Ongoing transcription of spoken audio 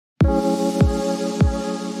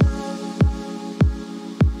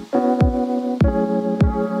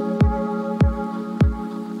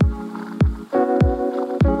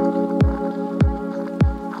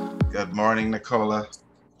morning, Nicola.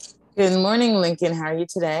 Good morning, Lincoln. How are you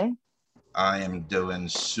today? I am doing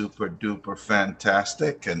super duper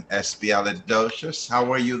fantastic and espialidocious. How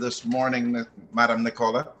are you this morning, Madam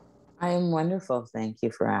Nicola? I am wonderful. Thank you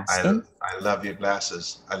for I asking. I love your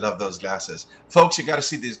glasses. I love those glasses. Folks, you got to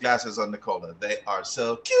see these glasses on Nicola. They are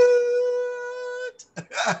so cute.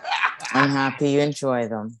 I'm happy you enjoy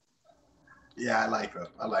them. Yeah, I like them.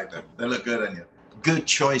 I like them. They look good on you. Good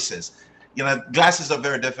choices. Glasses are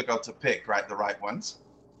very difficult to pick, right? The right ones.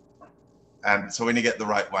 And so when you get the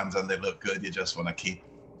right ones and they look good, you just want to keep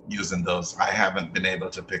using those. I haven't been able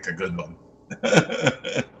to pick a good one.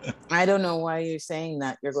 I don't know why you're saying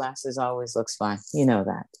that. Your glasses always looks fine. You know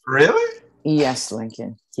that. Really? Yes,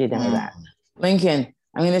 Lincoln. You know that. Mm. Lincoln,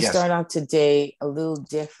 I'm going to Yes. start out today a little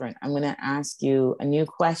different. I'm going to ask you a new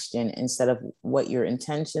question instead of what your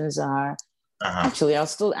intentions are. Actually, I'll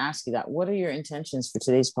still ask you that. What are your intentions for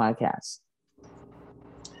today's podcast?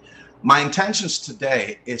 My intentions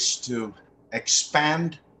today is to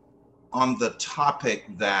expand on the topic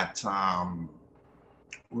that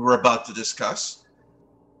we're about to discuss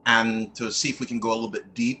and to see if we can go a little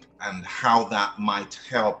bit deep and how that might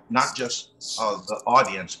help not just the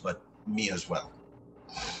audience, but me as well.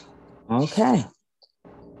 Okay.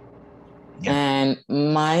 Yeah. And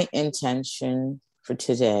my intention for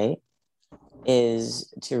today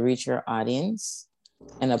is to reach our audience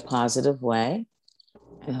in a positive way.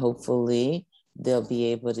 And hopefully they'll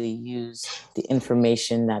be able to use the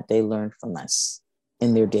information that they learned from us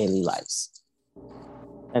in their daily lives.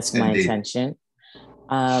 That's my Indeed. intention.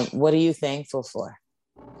 What are you thankful for?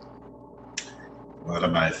 What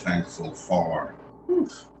am I thankful for?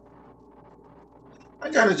 Oof.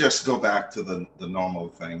 I gotta just go back to the normal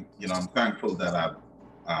thing. I'm thankful that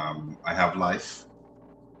I have life,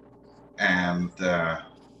 and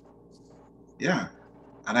yeah,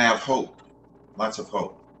 and I have hope, lots of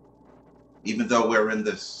hope. Even though we're in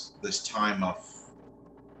this time of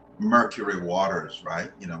mercury waters,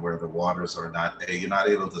 right? Where the waters are you're not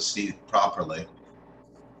able to see properly.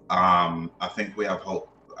 I think we have hope.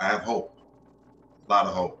 I have hope, a lot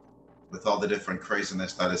of hope, with all the different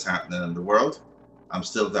craziness that is happening in the world. I'm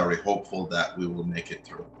still very hopeful that we will make it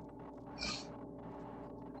through.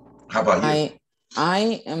 How about you?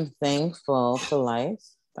 I am thankful for life.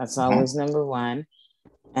 That's always number one.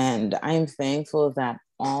 And I am thankful that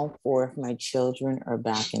all four of my children are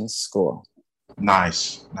back in school.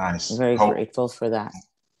 Nice. Very grateful for that.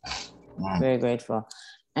 Very grateful.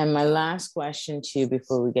 And my last question to you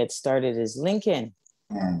before we get started is, Lincoln,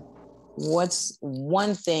 what's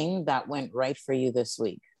one thing that went right for you this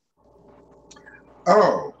week?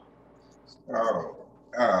 One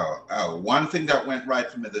thing that went right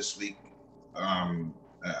for me this week,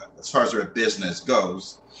 as far as our business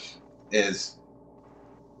goes, is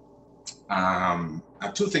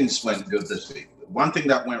two things went good this week. One thing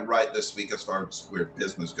that went right this week, as far as where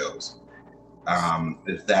business goes,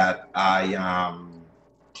 is that I am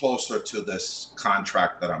closer to this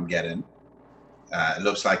contract that I'm getting. It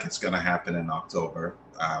looks like it's going to happen in October.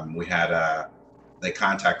 They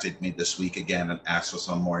contacted me this week again and asked for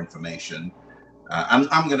some more information.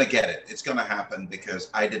 I'm going to get it. It's going to happen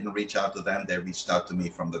because I didn't reach out to them. They reached out to me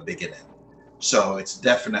from the beginning. So it's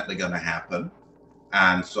definitely going to happen.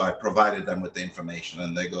 And so I provided them with the information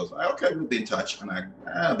and they goes, okay, we'll be in touch. And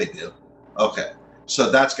big deal. Okay.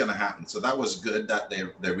 So that's going to happen. So that was good that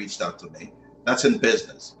they reached out to me. That's in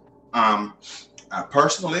business.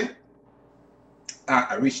 Personally,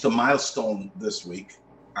 I reached a milestone this week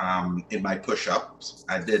in my push-ups.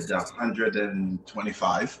 I did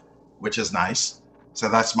 125, which is nice. So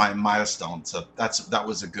that's my milestone. So that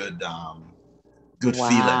was a good feeling.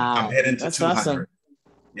 I'm heading to 200. Awesome.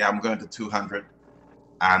 Yeah, I'm going to 200.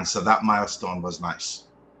 And so that milestone was nice.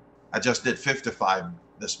 I just did 55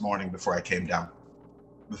 this morning before I came down,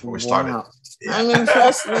 before we started. Yeah. I'm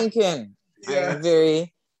impressed, Lincoln. Yeah. I'm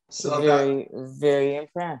very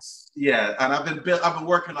impressed. Yeah, and I've been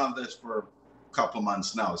working on this for a couple of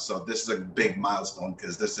months now. So this is a big milestone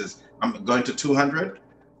because I'm going to 200.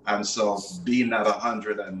 And so being at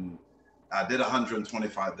 100, and I did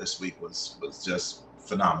 125 this week was just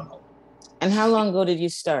phenomenal. And how long ago did you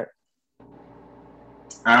start?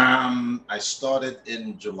 I started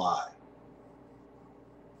in July.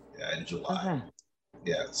 Yeah, in July. Okay.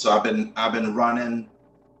 Yeah. So I've been running,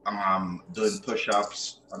 doing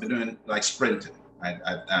push-ups. I've been doing like sprinting. I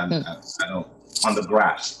don't on the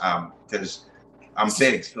grass because I'm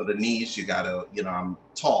big, so the knees I'm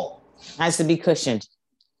tall. Has to be cushioned.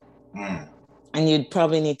 And you'd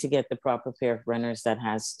probably need to get the proper pair of runners that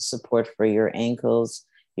has support for your ankles,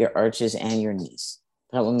 your arches, and your knees.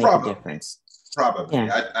 That will make a difference. Probably.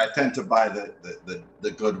 Yeah. I tend to buy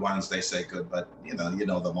the good ones. They say good, but you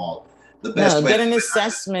know them all. The best No, way get to an win.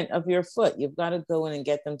 assessment of your foot. You've got to go in and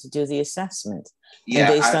get them to do the assessment. And Yeah,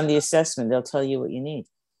 based on the assessment, they'll tell you what you need.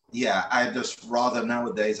 yeah. I just rather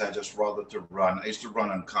nowadays. I just rather to run. I used to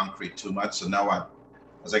run on concrete too much, so now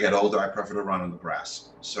as I get older, I prefer to run on the grass.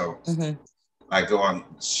 So Mm-hmm. I go on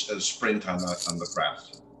sprint on the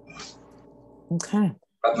grass, Okay.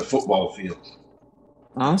 at the football field.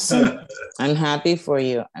 Awesome. I'm happy for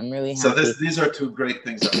you. I'm really So happy. these are two great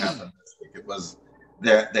things that happened this week. It was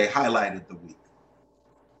they highlighted the week.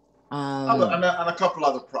 And a couple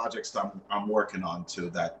other projects that I'm working on too,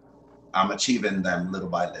 that I'm achieving them little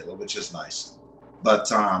by little, which is nice. But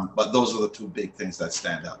those are the two big things that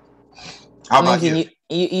stand out. How about Lincoln,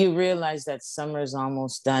 you? you realize that summer's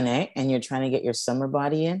almost done, eh? And you're trying to get your summer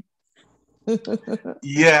body in?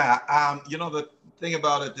 Yeah. The thing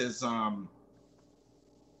about it is,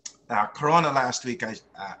 Corona last week,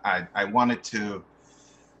 I wanted to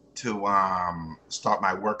start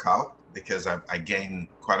my workout because I gained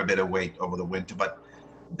quite a bit of weight over the winter. But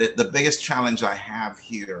the biggest challenge I have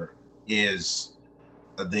here is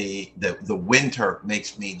the winter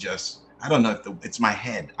makes me just, I don't know if it's my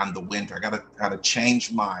head and the winter. I gotta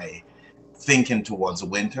change my thinking towards the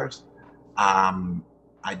winters.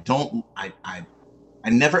 I don't I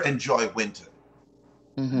never enjoy winter.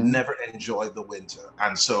 Mm-hmm. Never enjoy the winter.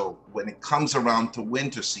 And so when it comes around to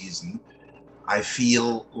winter season, I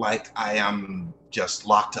feel like I am just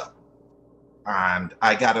locked up. And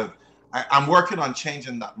I'm working on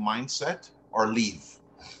changing that mindset or leave.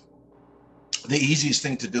 The easiest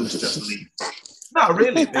thing to do is just leave. No,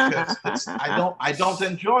 really, because I don't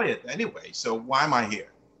enjoy it anyway. So why am I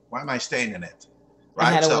here? Why am I staying in it? I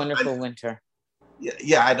Right. had a So wonderful winter.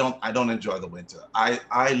 yeah, I don't enjoy the winter.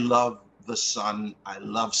 I love the sun. I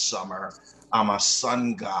love summer. I'm a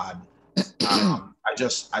sun god.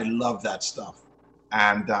 I love that stuff.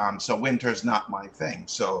 And so winter's not my thing.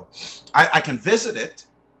 So I can visit it.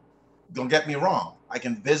 Don't get me wrong. I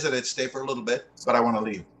can visit it, stay for a little bit, but I want to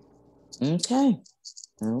leave. Okay.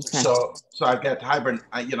 Okay. So I get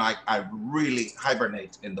I really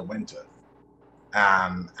hibernate in the winter,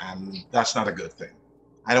 and that's not a good thing.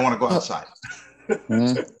 I don't want to go outside.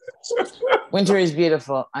 Mm. Winter is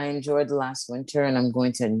beautiful. I enjoyed the last winter, and I'm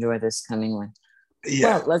going to enjoy this coming one.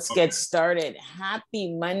 Yeah. Well, let's get started.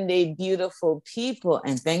 Happy Monday, beautiful people,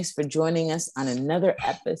 and thanks for joining us on another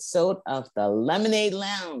episode of the Lemonade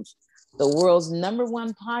Lounge, the world's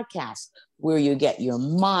 #1 podcast where you get your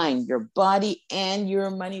mind, your body, and your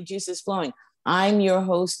money juices flowing. I'm your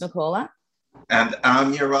host, Nicola. And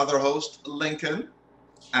I'm your other host, Lincoln.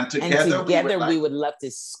 And together we would love to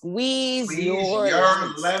squeeze your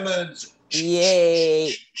lemons.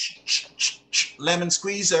 Yay. Lemon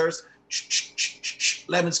squeezers.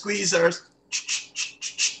 Lemon squeezers.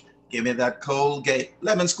 Give me that Colgate.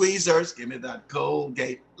 Lemon squeezers. Give me that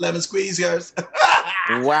Colgate. Lemon squeezers.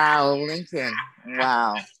 Wow, Lincoln.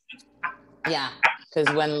 Wow. Yeah,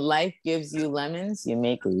 because when life gives you lemons, you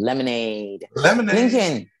make lemonade. Lemonade.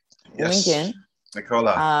 Lincoln. Yes. Lincoln.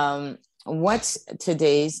 Nicola. What's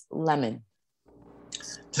today's lemon?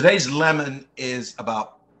 Today's lemon is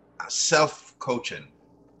about self-coaching.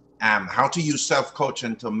 How to use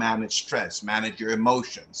self-coaching to manage stress, manage your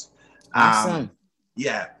emotions. Awesome.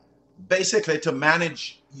 Yeah. Basically to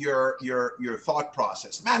manage your thought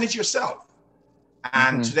process, manage yourself.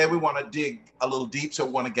 And today we want to dig a little deep. So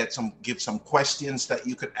we want to give some questions that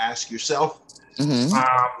you could ask yourself.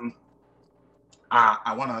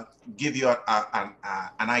 I want to give you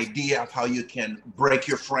an idea of how you can break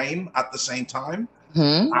your frame at the same time.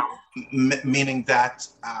 Meaning that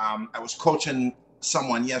I was coaching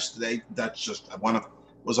someone yesterday that's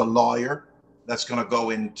was a lawyer that's going to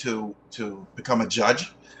go into to become a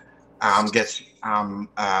judge. Gets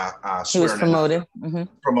he was promoted.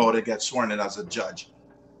 Promoted, gets sworn in as a judge,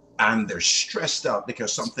 and they're stressed out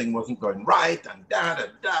because something wasn't going right, and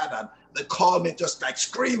and they call me just like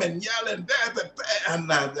screaming, yelling, and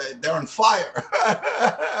they're on fire,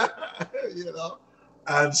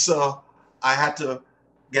 And so I had to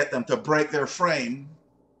get them to break their frame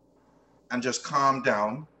and just calm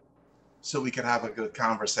down, so we could have a good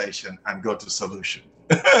conversation and go to solution.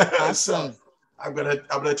 Awesome. So I'm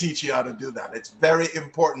gonna teach you how to do that. It's very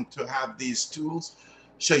important to have these tools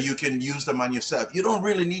so you can use them on yourself. You don't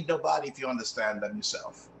really need nobody if you understand them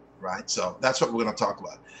yourself, right? So that's what we're gonna talk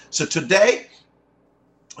about. So today,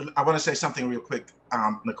 I want to say something real quick,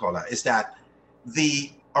 Nicola, is that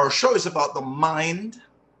our show is about the mind,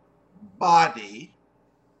 body,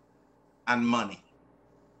 and money,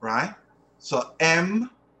 right? So MBM.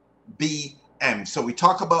 So we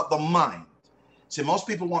talk about the mind. See, most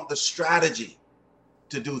people want the strategy.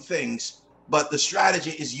 to do things, but the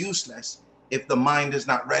strategy is useless if the mind is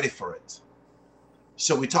not ready for it.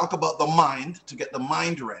 So we talk about the mind to get the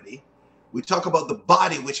mind ready. We talk about the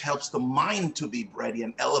body, which helps the mind to be ready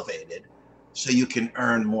and elevated so you can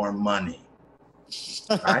earn more money.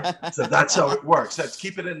 Right? So that's how it works. Let's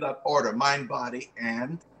keep it in that order: mind, body,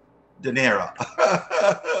 and dinero.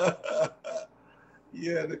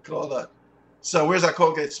 Yeah, Nicola. So where's that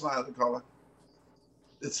Colgate smile, Nicola?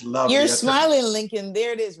 It's lovely. You're smiling, Lincoln.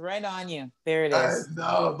 There it is, right on you. There it is.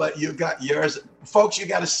 No, but you got yours. Folks, you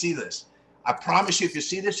got to see this. I promise you, if you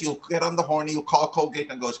see this, you'll get on the horn, you'll call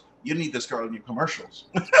Colgate and goes, you need this girl in your commercials.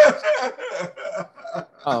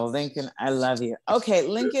 Oh, Lincoln, I love you. Okay,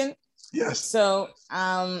 Lincoln. Yes. So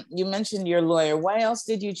you mentioned your lawyer. Why else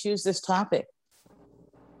did you choose this topic?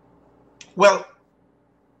 Well,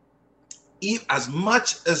 as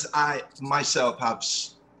much as I myself have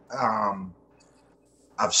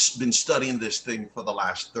I've been studying this thing for the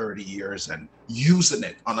last 30 years and using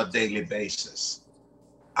it on a daily basis,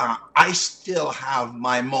 I still have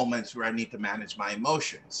my moments where I need to manage my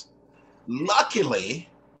emotions. Luckily,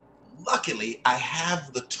 I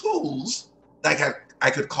have the tools that I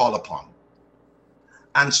could call upon.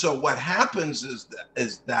 And so what happens is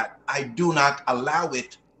that I do not allow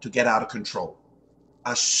it to get out of control.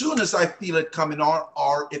 As soon as I feel it coming on,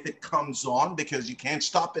 or if it comes on, because you can't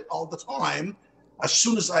stop it all the time, as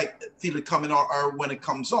soon as I feel it coming on, or when it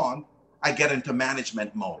comes on, I get into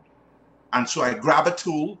management mode. And so I grab a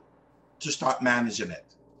tool to start managing it.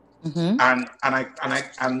 Mm-hmm. And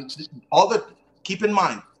all the, keep in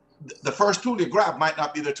mind, the first tool you grab might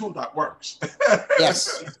not be the tool that works.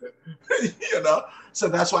 Yes. You know, so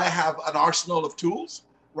that's why I have an arsenal of tools,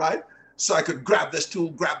 right? So I could grab this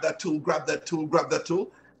tool, grab that tool, grab that tool, grab that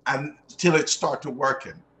tool, until it starts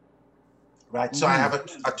working, right? So I have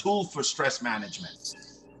a tool for stress management,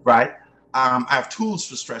 right? I have tools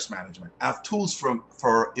for stress management. I have tools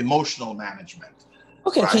for emotional management.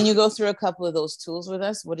 Okay, right? Can you go through a couple of those tools with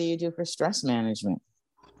us? What do you do for stress management?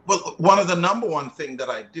 Well, one of the number one thing that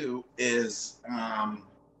I do is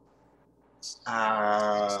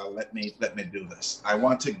let me do this. I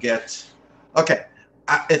want to get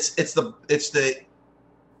it's the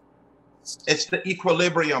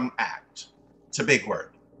equilibrium act. It's a big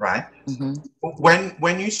word, right? Mm-hmm.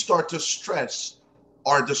 When you start to stress,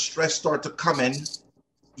 or the stress start to come in,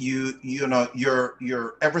 you know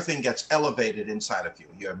your everything gets elevated inside of you.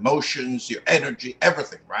 Your emotions, your energy,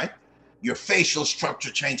 everything, right? Your facial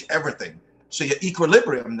structure change, everything. So your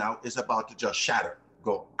equilibrium now is about to just shatter,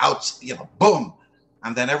 go out, boom,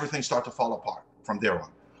 and then everything start to fall apart from there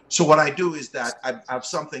on. So what I do is that I have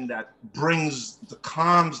something that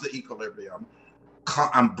calms the equilibrium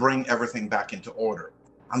and bring everything back into order.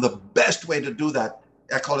 And the best way to do that,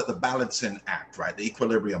 I call it the balancing act, right? The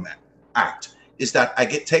equilibrium act is that I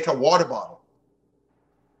take a water bottle,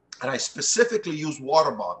 and I specifically use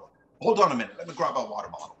water bottle. Hold on a minute. Let me grab a water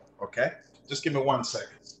bottle. Okay, just give me 1 second.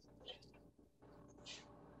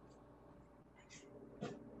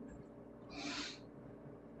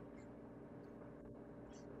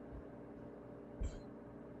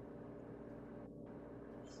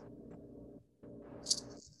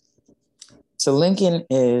 So Lincoln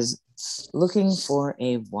is looking for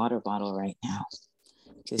a water bottle right now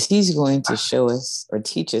because he's going to show us or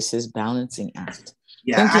teach us his balancing act.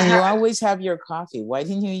 Yeah, Lincoln, you always have your coffee. Why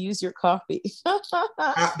didn't you use your coffee?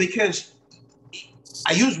 Because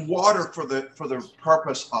I use water for the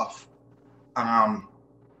purpose of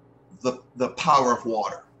the power of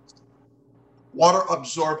water. Water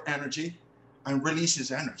absorbs energy and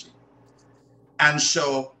releases energy. And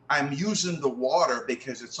so I'm using the water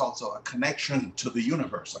because it's also a connection to the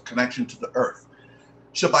universe, a connection to the earth.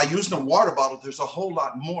 So by using a water bottle, there's a whole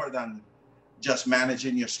lot more than just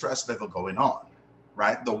managing your stress level going on,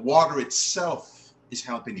 right? The water itself is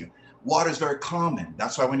helping you. Water is very calming.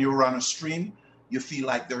 That's why when you're around a stream, you feel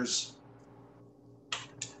like there's,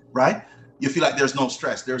 right? You feel like there's no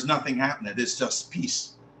stress. There's nothing happening. It's just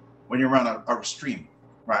peace when you're around a stream,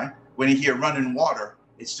 right? When you hear running water,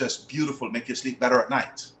 it's just beautiful. Make you sleep better at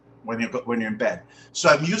night when you're in bed. So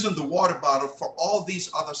I'm using the water bottle for all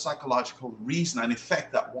these other psychological reasons and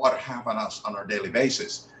effect that water have on us on our daily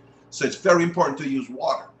basis. So it's very important to use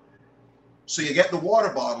water. So you get the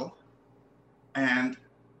water bottle and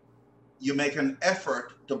you make an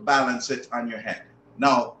effort to balance it on your head.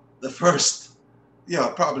 Now, the first,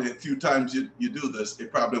 probably a few times you do this,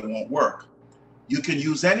 it probably won't work. You can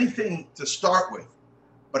use anything to start with,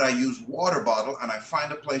 but I use water bottle and I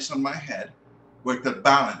find a place on my head where it could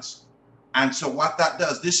balance. And so what that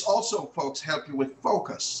does, this also, folks, help you with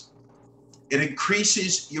focus. It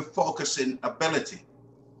increases your focusing ability.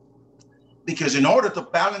 Because in order to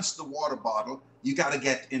balance the water bottle, you got to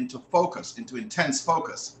get into focus, into intense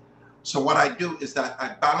focus. So what I do is that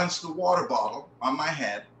I balance the water bottle on my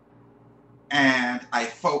head and I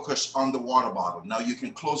focus on the water bottle. Now you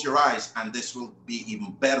can close your eyes and this will be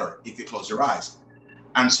even better if you close your eyes.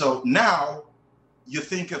 And so now you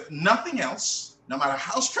think of nothing else, no matter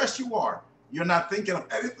how stressed you are, you're not thinking of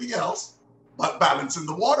anything else but balancing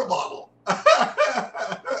the water bottle,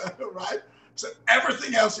 right? So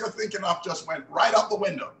everything else you're thinking of just went right out the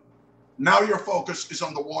window. Now your focus is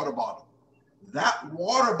on the water bottle. That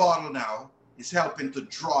water bottle now is helping to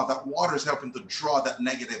draw, that water is helping to draw that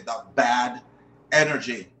negative, that bad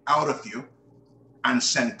energy out of you and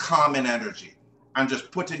send calming energy and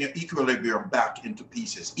just putting your equilibrium back into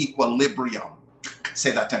pieces. Equilibrium.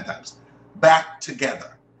 Say that 10 times. Back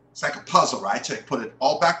together. It's like a puzzle, right? So you put it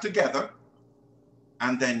all back together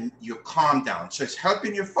and then you calm down. So it's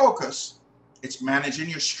helping your focus. It's managing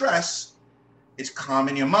your stress. It's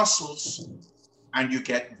calming your muscles and you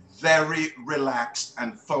get very relaxed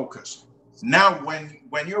and focused. Now,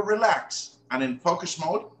 when you're relaxed and in focus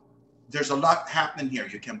mode, there's a lot happening here.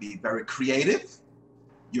 You can be very creative.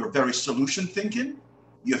 You're very solution thinking.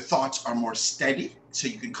 Your thoughts are more steady, so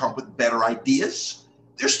you can come up with better ideas.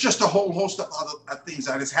 There's just a whole host of other things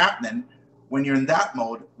that is happening when you're in that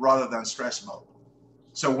mode rather than stress mode.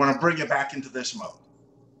 So we want to bring you back into this mode.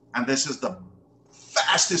 And this is the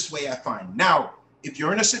fastest way I find. Now, if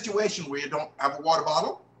you're in a situation where you don't have a water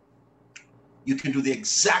bottle, you can do the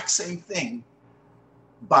exact same thing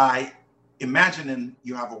by imagining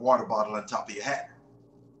you have a water bottle on top of your head.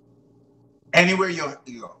 Anywhere you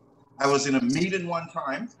go. I was in a meeting one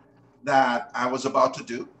time that I was about to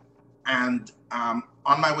do, and on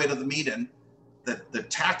my way to the meeting, the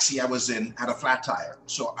taxi I was in had a flat tire.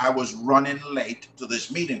 So I was running late to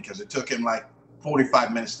this meeting because it took him like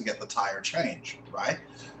 45 minutes to get the tire changed, right?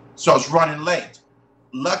 So I was running late.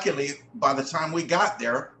 Luckily, by the time we got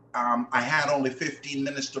there, I had only 15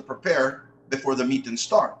 minutes to prepare before the meeting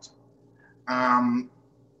starts.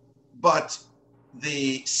 But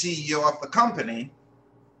the CEO of the company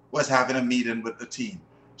was having a meeting with the team.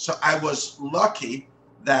 So I was lucky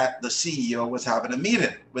that the CEO was having a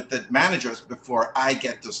meeting with the managers before I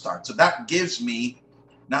get to start. So that gives me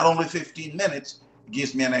not only 15 minutes, it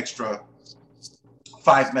gives me an extra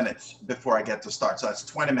 5 minutes before I get to start. So that's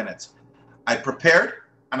 20 minutes. I prepared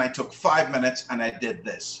and I took 5 minutes and I did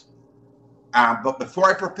this. But before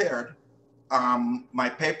I prepared, my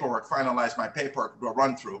paperwork, finalized my paperwork,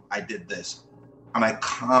 run through, I did this. And I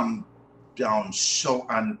calmed down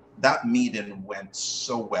and that meeting went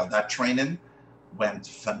so well. That training went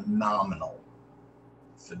phenomenal.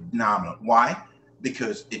 Phenomenal. Why?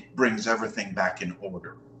 Because it brings everything back in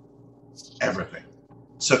order. Everything.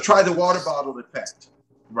 So try the water bottle effect,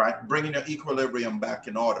 right? Bringing your equilibrium back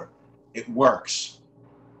in order. It works.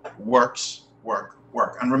 Works, work.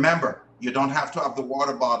 And remember, you don't have to have the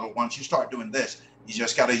water bottle once you start doing this. You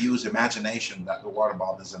just got to use imagination that the water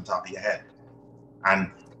bottle is on top of your head.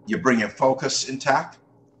 And you bring your focus intact,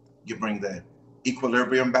 you bring the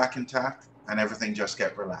equilibrium back intact, and everything just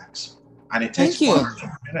get relaxed. And it takes 1 or 2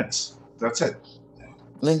 minutes. That's it.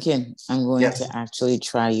 Lincoln, I'm going to actually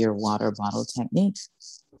try your water bottle technique.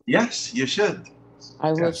 Yes, you should.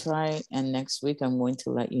 I will try, and next week I'm going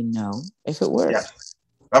to let you know if it works. Yes.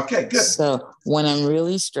 Okay, good. So when I'm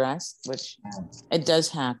really stressed, which it does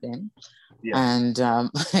happen, and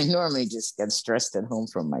I normally just get stressed at home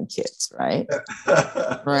from my kids, right?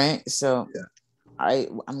 Right. So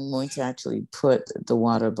I'm going to actually put the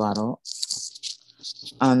water bottle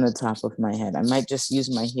on the top of my head. I might just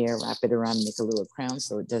use my hair, wrap it around, make a little crown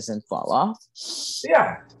so it doesn't fall off.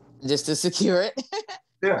 Yeah. Just to secure it.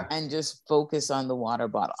 Yeah. And just focus on the water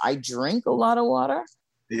bottle. I drink a lot of water.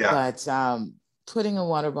 Yeah. But putting a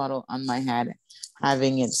water bottle on my head,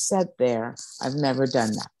 having it set there, I've never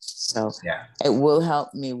done that. So it will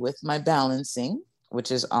help me with my balancing,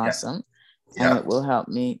 which is awesome. And it will help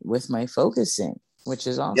me with my focusing, which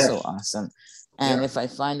is also awesome. And if I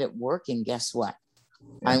find it working, guess what?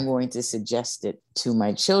 I'm going to suggest it to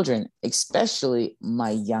my children, especially my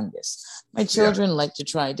youngest. My children like to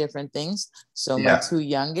try different things. So my 2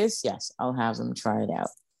 youngest, I'll have them try it out.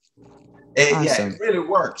 It really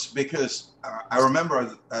works because I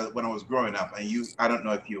remember when I was growing up, and I don't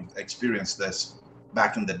know if you've experienced this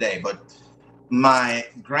back in the day, but my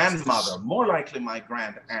grandmother, more likely my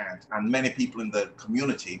grand aunt, and many people in the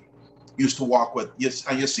community used to walk with,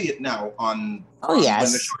 and you see it now when they're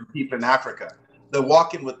showing people in Africa. They're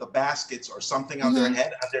walking with the baskets or something on their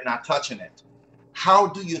head and they're not touching it. How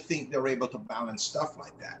do you think they're able to balance stuff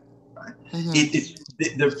like that? Right?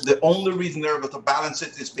 The only reason they're able to balance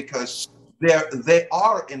it is because they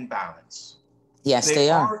are in balance. Yes, they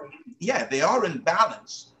are. Yeah, they are in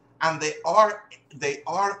balance, and they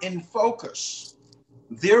are in focus.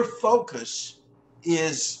 Their focus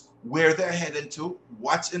is where they're heading to,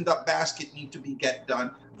 what's in the basket need to be get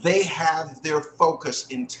done. They have their focus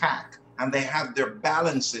intact and they have their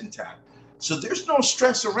balance intact. So there's no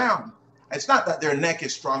stress around. It's not that their neck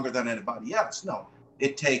is stronger than anybody else. No,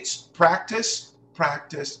 it takes practice,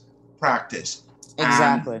 practice, practice.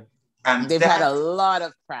 Exactly. And they've had a lot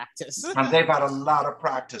of practice. And they've had a lot of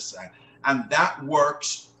practice. And that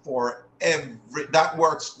works that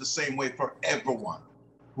works the same way for everyone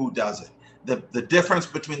who does it. The difference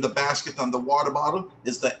between the basket and the water bottle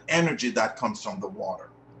is the energy that comes from the water,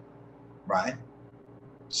 right?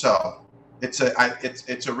 So it's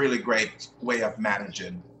a really great way of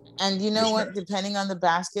managing. And you know what? Depending on the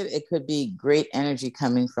basket, it could be great energy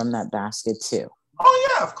coming from that basket too. Oh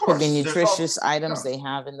yeah, of course. Could be nutritious items they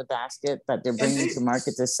have in the basket that they're bringing to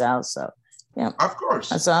market to sell. So yeah, of course,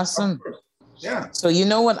 that's awesome. Yeah. So you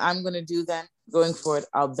know what I'm going to do then? Going forward,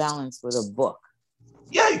 I'll balance with a book.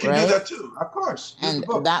 Yeah, you can do that too. Of course. And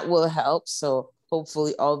that will help. So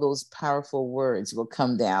hopefully all those powerful words will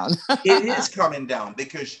come down. It is coming down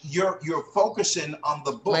because you're focusing on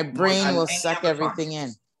the book. My brain will suck everything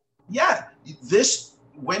in. Yeah.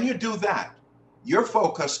 When you do that, your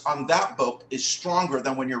focus on that book is stronger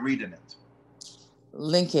than when you're reading it.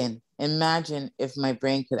 Lincoln, imagine if my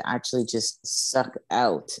brain could actually just suck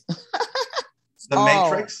out the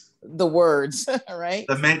Matrix, the words, right?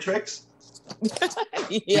 The Matrix. Yes.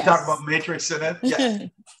 We talk about Matrix in it. Yeah,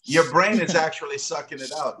 your brain is actually sucking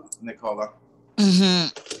it out, Nicola.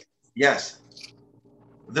 Mm-hmm. Yes.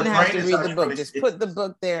 The brain have to read the book. Just put the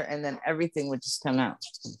book there, and then everything would just come out.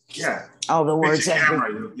 Yeah. All the words. Your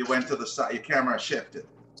camera. You went to the side. Your camera shifted.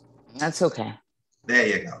 That's okay. There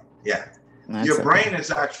you go. Yeah. Your brain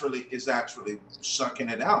is actually sucking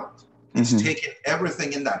it out. It's taking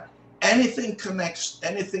everything in that. Anything connects.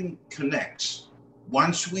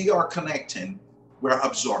 Once we are connecting, we're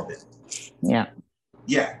absorbing. Yeah.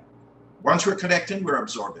 Yeah. Once we're connecting, we're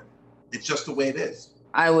absorbing. It's just the way it is.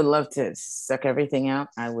 I would love to suck everything out.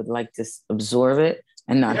 I would like to absorb it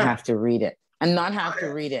and not have to read it.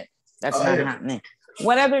 That's not happening.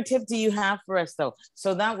 What other tip do you have for us, though?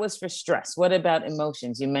 So that was for stress. What about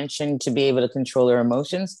emotions? You mentioned to be able to control our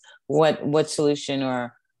emotions. What solution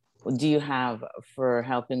or do you have for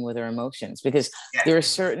helping with our emotions? Because there are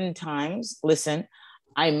certain times, listen,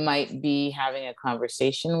 I might be having a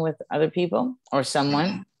conversation with other people or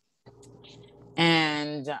someone,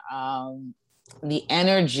 and the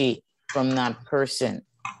energy from that person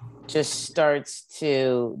just starts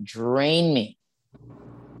to drain me.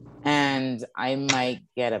 And I might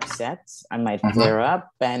get upset. I might flare up,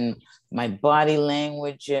 and my body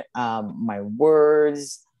language, my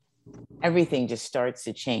words, everything just starts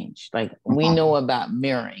to change. Like we know about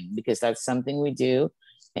mirroring because that's something we do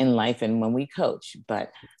in life and when we coach, but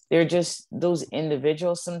they're just those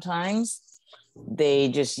individuals sometimes, they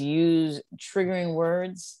just use triggering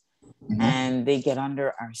words and they get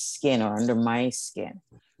under our skin or under my skin,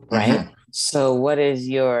 right? So what is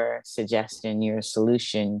your suggestion, your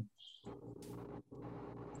solution?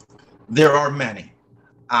 There are many.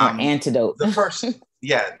 Antidote.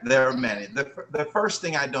 There are many. The first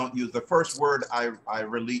thing I don't use, the first word I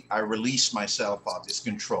release myself of is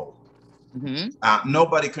control.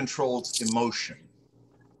 Nobody controls emotion.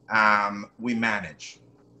 We manage.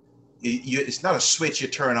 It's not a switch you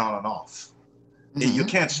turn on and off. You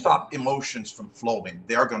can't stop emotions from flowing.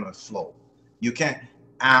 They're going to flow. You can't.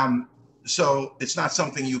 So it's not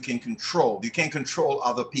something you can control. You can't control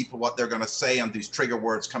other people, what they're going to say, and these trigger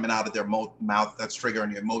words coming out of their mouth that's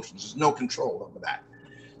triggering your emotions. There's no control over that.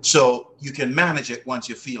 So you can manage it once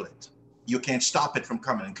you feel it. You can't stop it from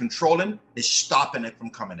coming in. Controlling is stopping it from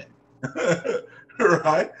coming in.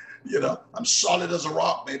 Right? I'm solid as a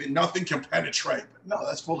rock, baby. Nothing can penetrate. No,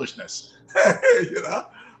 that's foolishness.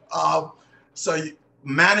 So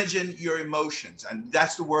managing your emotions, and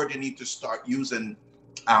that's the word you need to start using.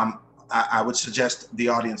 I would suggest the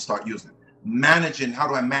audience start using it. Managing, how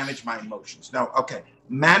do I manage my emotions? Now,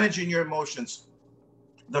 managing your emotions,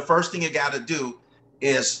 the first thing you got to do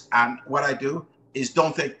is, what I do is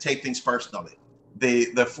don't take things personally.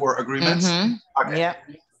 The 4 agreements.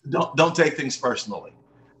 Don't take things personally.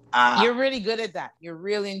 You're really good at that. You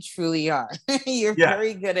really and truly are. You're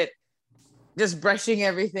very good at just brushing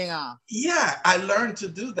everything off. Yeah, I learned to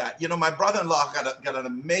do that. My brother-in-law got an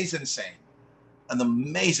amazing saying. And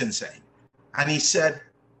he said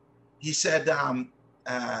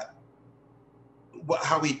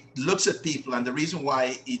how he looks at people, and the reason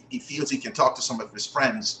why he feels he can talk to some of his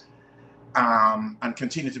friends and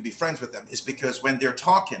continue to be friends with them, is because when they're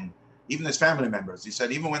talking, even as family members, he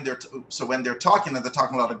said, even when when they're talking and they're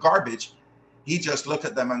talking a lot of garbage, he just look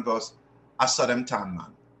at them and goes, I saw them tan, man.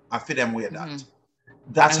 I feel them way that.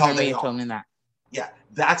 That's how they are. Told me that. Yeah,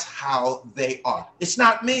 that's how they are. It's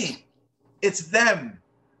not me, it's them.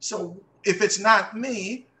 So if it's not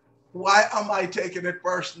me, why am I taking it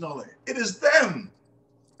personally? It is them.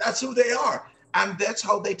 That's who they are. And that's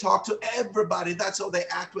how they talk to everybody. That's how they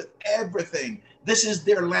act with everything. This is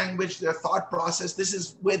their language, their thought process. This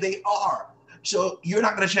is where they are. So you're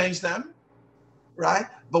not going to change them, right?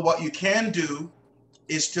 But what you can do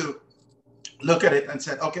is to look at it and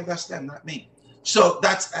say, okay, that's them, not me. So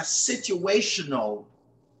that's a situational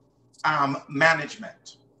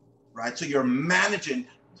management, right? So you're managing,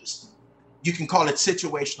 you can call it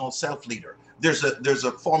situational self-leader. There's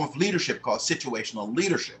a form of leadership called situational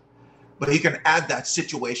leadership, but you can add that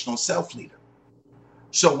situational self-leader.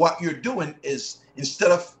 So what you're doing is,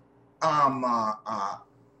 instead of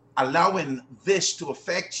allowing this to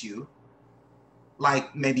affect you,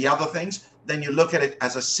 like maybe other things, then you look at it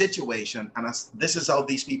as a situation, and this is how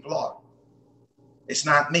these people are. It's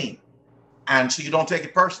not me. And so you don't take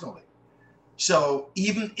it personally. So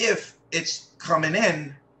even if it's coming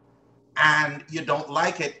in and you don't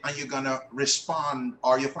like it and you're going to respond,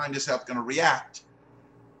 or you find yourself going to react,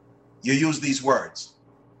 you use these words.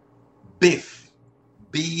 BYF,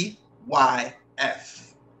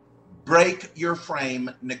 B-Y-F. Break your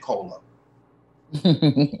frame, Nicola.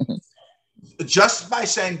 Just by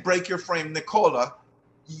saying break your frame, Nicola,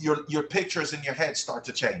 your pictures in your head start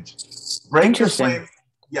to change. Break your frame.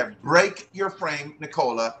 Yeah, break your frame,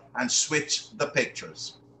 Nicola, and switch the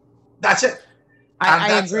pictures. That's it.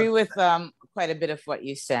 I agree with quite a bit of what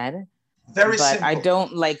you said. Very but simple. I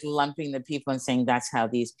don't like lumping the people and saying that's how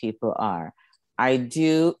these people are. I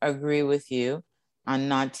do agree with you on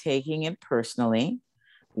not taking it personally,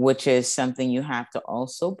 which is something you have to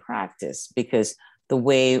also practice, because the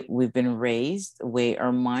way we've been raised, the way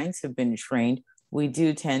our minds have been trained, we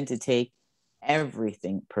do tend to take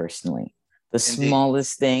everything personally. The Indeed.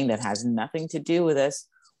 Smallest thing that has nothing to do with us,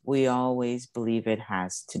 we always believe it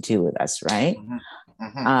has to do with us, right?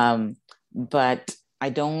 Mm-hmm. Mm-hmm. But I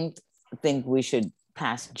don't think we should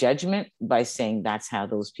pass judgment by saying that's how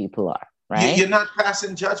those people are, right? You're not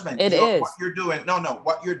passing judgment. It is. What you're doing. No,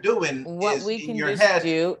 what you're doing what is we in can your just head.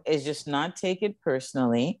 do is just not take it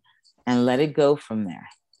personally and let it go from there.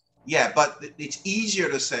 Yeah, but it's easier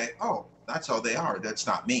to say, oh, that's how they are. That's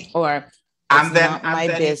not me. Or it's not my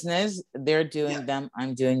business. They're doing them.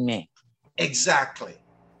 I'm doing me. Exactly.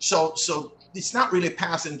 So it's not really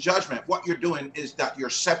passing judgment. What you're doing is that you're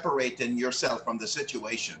separating yourself from the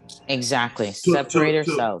situation. Exactly. Separate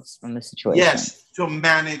yourselves from the situation. Yes, to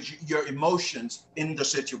manage your emotions in the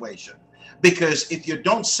situation. Because if you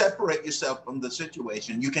don't separate yourself from the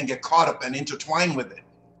situation, you can get caught up and intertwine with it.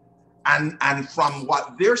 And from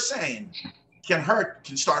what they're saying can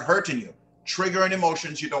start hurting you, triggering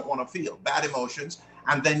emotions you don't want to feel, bad emotions.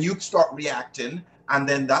 And then you start reacting, and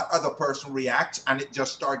then that other person reacts, and it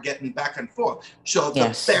just start getting back and forth. So the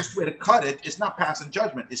best way to cut it is not passing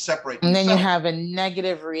judgment, is separating and then yourself. You have a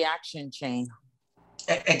negative reaction chain.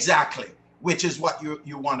 Exactly, which is what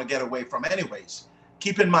you want to get away from anyways.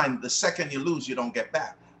 Keep in mind, the second you lose, you don't get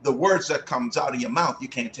back. The words that comes out of your mouth, you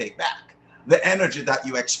can't take back. The energy that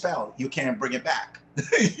you expel, you can't bring it back.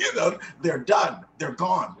 They're done, they're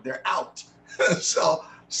gone, they're out. So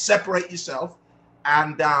separate yourself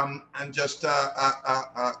and just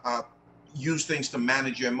use things to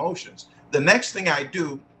manage your emotions. The next thing I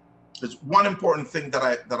do is one important thing that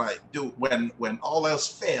I do when all else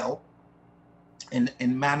fail in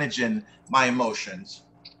managing my emotions,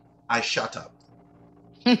 I shut up.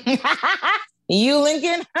 You,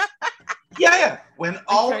 Lincoln? Yeah. When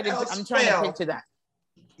all else fails, I'm trying to picture that.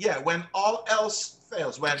 Yeah, when all else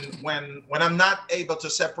fails, when I'm not able to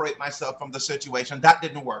separate myself from the situation, that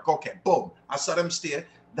didn't work. Okay, boom, I saw them steer.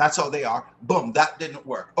 That's how they are. Boom, that didn't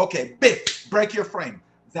work. Okay, break your frame.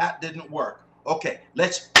 That didn't work. Okay,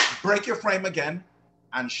 let's break your frame again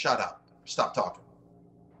and shut up. Stop talking.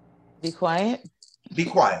 Be quiet. Be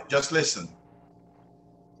quiet. Just listen.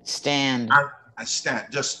 Stand. And stand.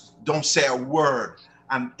 Just don't say a word.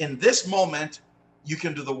 And in this moment, you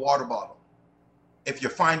can do the water bottle. If you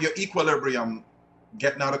find your equilibrium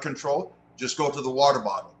getting out of control, just go to the water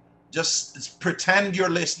bottle. Just pretend you're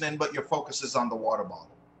listening, but your focus is on the water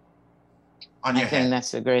bottle. On your head. I think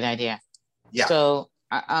that's a great idea. Yeah. So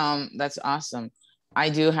that's awesome. I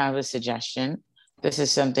do have a suggestion. This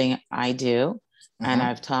is something I do, and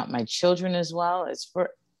I've taught my children as well. It's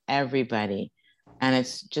for everybody, and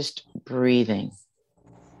it's just breathing.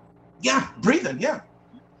 Yeah, breathing. Yeah.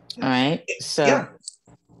 All right. So yeah,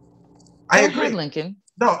 I agree. Ahead, Lincoln.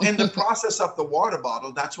 No, in the process of the water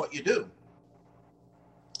bottle, that's what you do.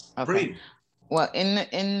 Okay. Breathe. Well,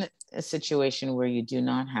 in a situation where you do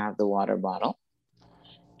not have the water bottle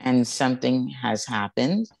and something has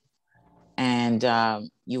happened and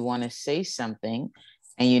you want to say something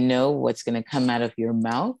and you know what's going to come out of your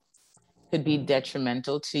mouth could be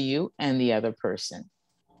detrimental to you and the other person.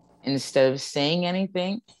 Instead of saying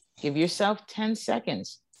anything, give yourself 10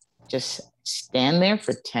 seconds. Just stand there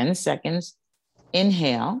for 10 seconds,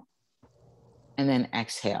 inhale, and then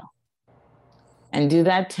exhale. And do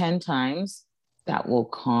that 10 times. That will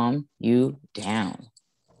calm you down.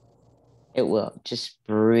 It will. Just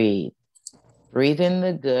breathe. Breathe in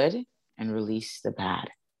the good and release the bad.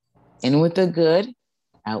 In with the good,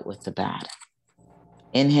 out with the bad.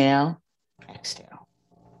 Inhale, exhale.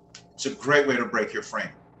 It's a great way to break your frame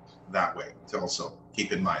that way to also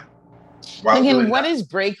keep in mind. Again, what is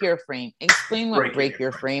break your frame? Explain what break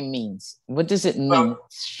your frame means. What does it mean? Well,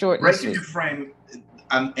 short and breaking sweet. your frame,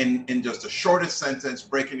 in just the shortest sentence,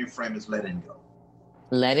 breaking your frame is letting go.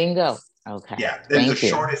 Letting go. Okay. Yeah. Then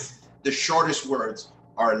the shortest words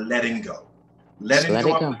are letting go. Letting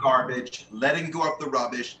go of the garbage, letting go of the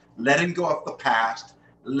rubbish, letting go of the past,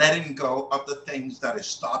 letting go of the things that is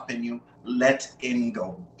stopping you. Letting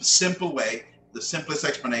go. Simple way, the simplest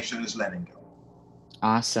explanation is letting go.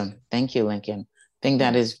 Awesome. Thank you, Lincoln. I think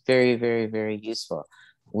that is very, very, very useful.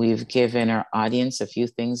 We've given our audience a few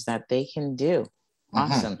things that they can do.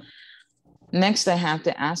 Awesome. Next, I have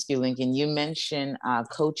to ask you, Lincoln, you mentioned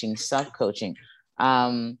coaching, self-coaching.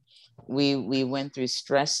 We went through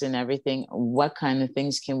stress and everything. What kind of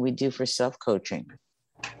things can we do for self-coaching?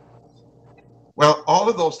 Well, all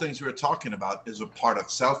of those things we were talking about is a part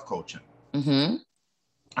of self-coaching.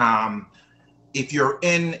 If you're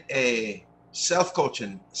in a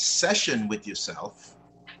self-coaching session with yourself,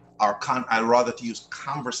 or I'd rather to use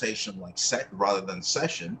conversation like set rather than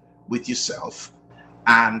session with yourself.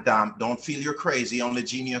 And don't feel you're crazy. Only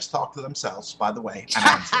genius talk to themselves, by the way.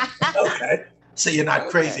 Okay. So you're not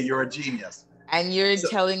crazy. You're a genius. And you're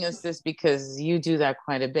telling us this because you do that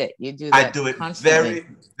quite a bit. You do that. I do it constantly. very,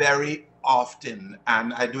 very often.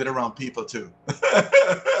 And I do it around people too.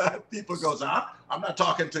 People goes, I'm not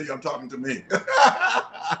talking to you. I'm talking to me.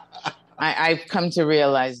 I've come to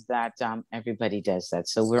realize that everybody does that.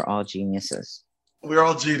 So we're all geniuses. We're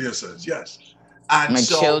all geniuses. Yes. And my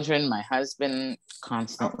children, my husband,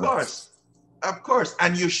 constantly. Of course.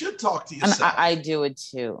 And you should talk to yourself. And I do it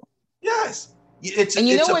too. Yes.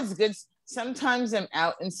 What's good? Sometimes I'm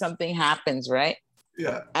out and something happens, right?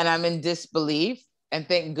 Yeah. And I'm in disbelief. And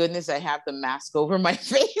thank goodness I have the mask over my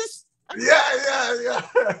face. Yeah.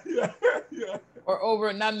 Or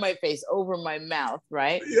over, not my face, over my mouth,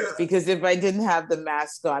 right? Yeah. Because if I didn't have the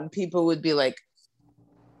mask on, people would be like,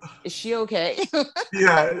 is she okay?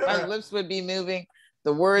 Yeah. My lips would be moving.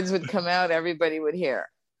 The words would come out. Everybody would hear.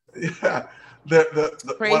 Yeah.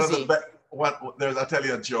 Crazy. I'll tell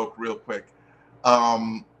you a joke real quick.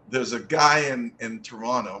 There's a guy in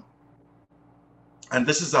Toronto, and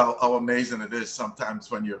this is how amazing it is sometimes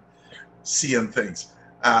when you're seeing things.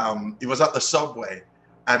 He was at the subway,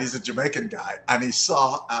 and he's a Jamaican guy, and he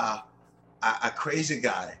saw a crazy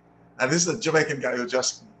guy. And this is a Jamaican guy who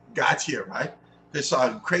just got here, right? They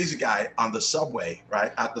saw a crazy guy on the subway,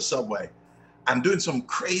 right? At the subway, and doing some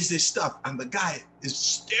crazy stuff. And the guy is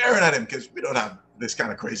staring at him because we don't have this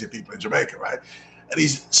kind of crazy people in Jamaica, right? And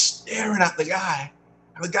he's staring at the guy,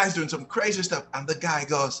 and the guy's doing some crazy stuff. And the guy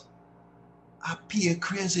goes, "I peer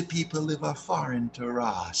crazy people live a foreign to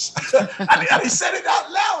us." and he said it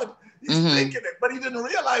out loud. He's thinking it, but he didn't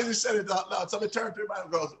realize he said it out loud. So he turned to him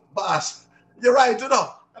and goes, "Boss, you're right, you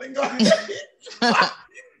know." And he goes,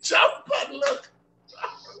 jump and look.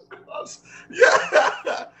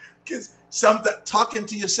 Yeah, because talking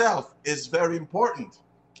to yourself is very important,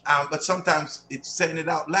 but sometimes saying it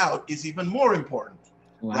out loud is even more important.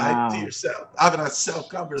 Wow. Right, to yourself, having a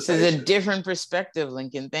self-conversation. So it's a different perspective,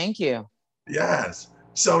 Lincoln. Thank you. Yes,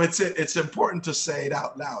 so it's important to say it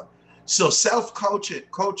out loud. So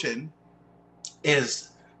coaching is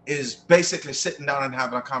basically sitting down and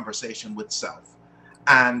having a conversation with self,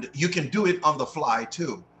 and you can do it on the fly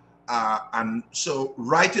too. And so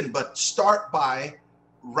writing, but start by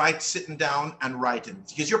sitting down and writing,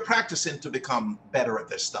 because you're practicing to become better at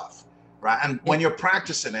this stuff, right? And when you're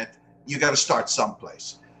practicing it, you got to start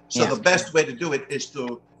someplace. So the best way to do it is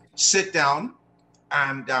to sit down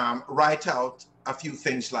and write out a few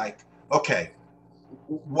things like, okay,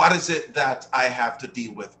 what is it that I have to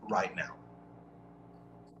deal with right now?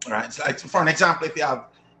 All right. So for an example,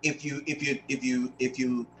 if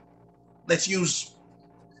you let's use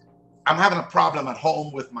I'm having a problem at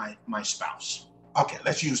home with my spouse. Okay,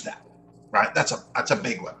 let's use that, right? That's a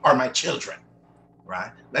big one. Or my children,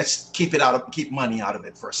 right? Let's keep money out of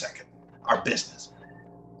it for a second. Our business.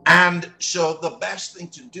 And so the best thing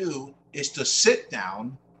to do is to sit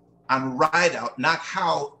down and write out not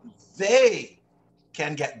how they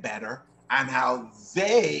can get better and how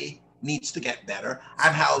they needs to get better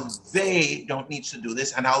and how they don't need to do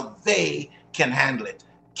this and how they can handle it.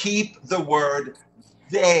 Keep the word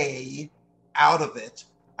they out of it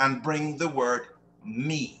and bring the word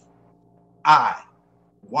me. I.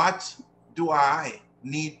 What do I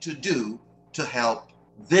need to do to help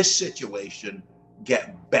this situation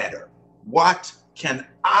get better? What can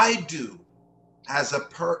I do as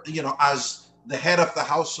as the head of the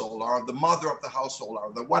household or the mother of the household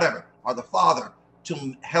or the whatever or the father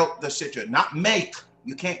to help the situation? Not make.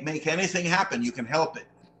 You can't make anything happen. You can help it.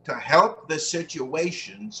 To help the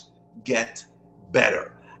situations get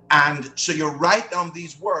better. And so you write down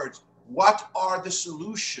these words. What are the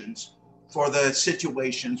solutions for the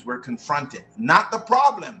situations we're confronted? Not the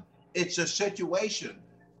problem. It's a situation.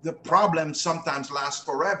 The problem sometimes lasts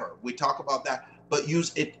forever. We talk about that, but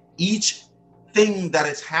use it. Each thing that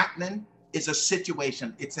is happening is a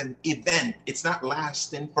situation. It's an event. It's not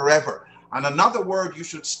lasting forever. And another word you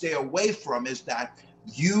should stay away from is that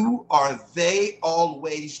you or they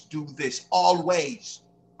always do this. Always.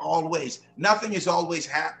 Always. Nothing is always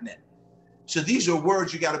happening. So these are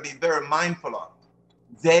words you got to be very mindful of.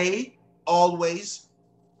 They always,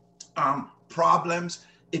 problems.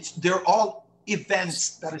 They're all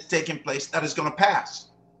events that is taking place that is going to pass.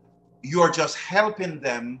 You're just helping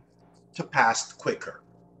them to pass quicker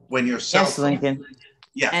when you're Yes, Lincoln.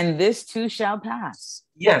 Yeah. And this too shall pass.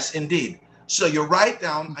 Yes, indeed. So you write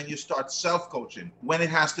down and you start self-coaching. When it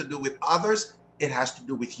has to do with others, it has to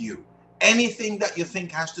do with you. Anything that you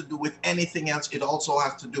think has to do with anything else, it also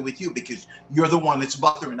has to do with you because you're the one that's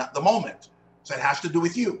bothering at the moment. So it has to do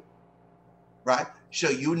with you, right? So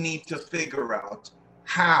you need to figure out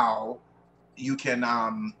how you can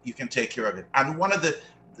take care of it. And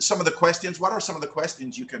some of the questions, what are some of the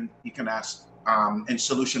questions you can ask in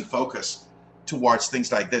solution focus towards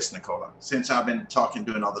things like this, Nicola, since I've been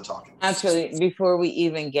doing all the talking? Actually, before we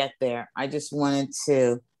even get there, I just wanted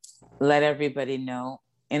to let everybody know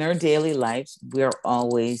in our daily lives, we're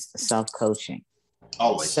always self-coaching.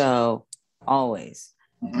 Always. So always.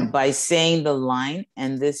 Mm-hmm. By saying the line,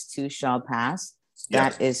 and this too shall pass,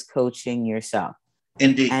 that is coaching yourself.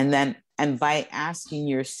 Indeed. And by asking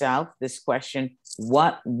yourself this question,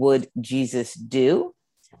 what would Jesus do?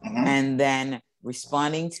 Mm-hmm. And then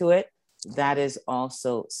responding to it, that is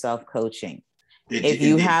also self-coaching. If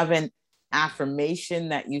you have an affirmation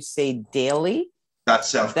that you say daily, that's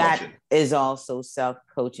self-coaching. That is also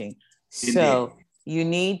self-coaching. So you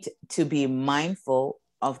need to be mindful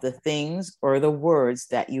of the things or the words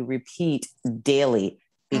that you repeat daily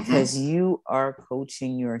because you are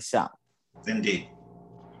coaching yourself. Indeed.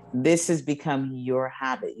 This has become your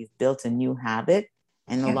habit. You've built a new habit.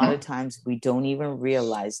 And a lot of times we don't even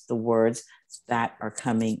realize the words that are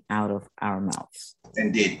coming out of our mouths.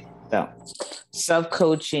 Indeed. So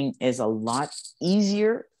self-coaching is a lot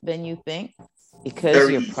easier than you think because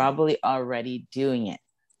you're probably already doing it.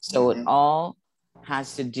 So it all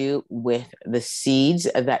has to do with the seeds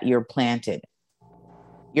that you're planting.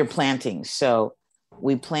 So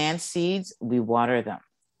we plant seeds, we water them.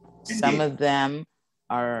 Indeed. Some of them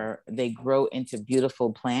they grow into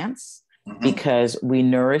beautiful plants because we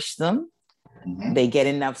nourish them. They get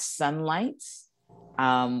enough sunlight.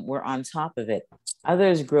 We're on top of it.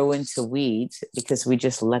 Others grow into weeds because we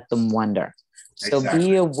just let them wander. So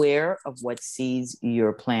be aware of what seeds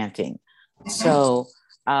you're planting. So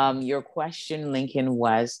your question, Lincoln,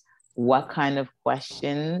 was what kind of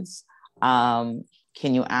questions can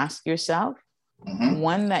you ask yourself?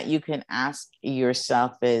 One that you can ask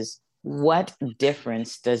yourself is, what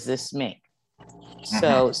difference does this make?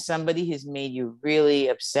 So somebody has made you really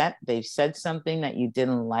upset. They've said something that you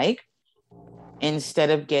didn't like. Instead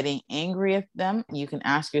of getting angry at them, you can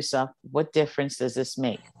ask yourself, what difference does this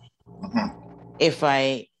make? If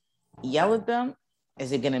I yell at them,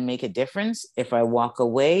 is it going to make a difference? If I walk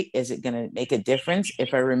away, is it going to make a difference?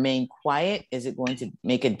 If I remain quiet, is it going to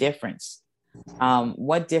make a difference?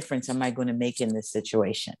 What difference am I going to make in this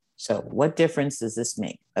situation? So what difference does this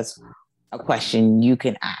make? That's a question you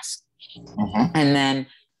can ask. And then,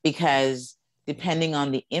 because depending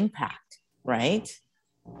on the impact, right?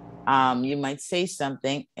 You might say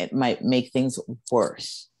something, it might make things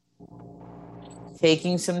worse.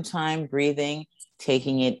 Taking some time, breathing,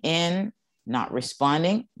 taking it in, not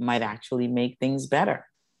responding might actually make things better.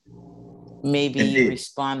 Maybe you Indeed.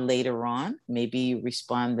 respond later on. Maybe you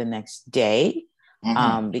respond the next day,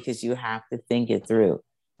 because you have to think it through.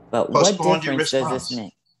 But what Postpone your difference does this response.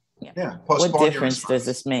 make? Yeah. Yeah, What postpone your difference does response.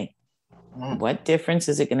 this make? Mhm. What difference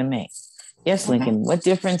is it going to make? Yes, Mhm. Lincoln. What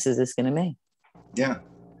difference is this going to make? Yeah,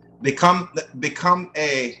 become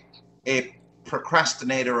a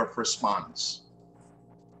procrastinator of response.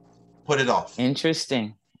 Put it off.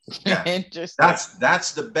 Interesting. Yeah, Interesting.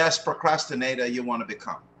 that's the best procrastinator you want to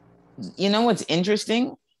become. You know what's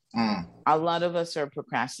interesting? Mm. A lot of us are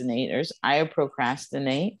procrastinators. I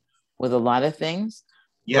procrastinate with a lot of things,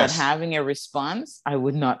 but Yes. having a response, I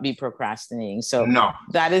would not be procrastinating. So No.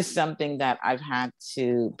 that is something that I've had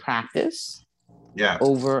to practice Yeah.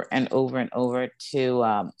 over and over and over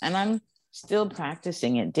and I'm still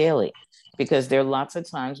practicing it daily, because there are lots of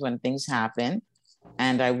times when things happen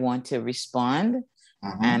and I want to respond,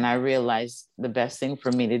 and I realize the best thing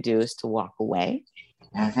for me to do is to walk away,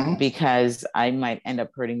 because I might end up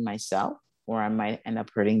hurting myself, or I might end up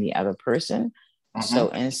hurting the other person. So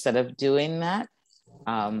instead of doing that,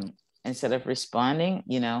 instead of responding,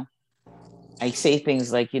 I say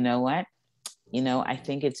things like, you know what? I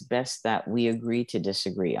think it's best that we agree to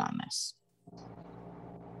disagree on this.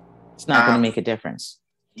 It's not going to make a difference.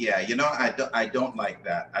 Yeah, I don't like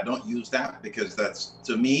that. I don't use that, because that's,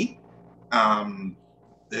 to me, and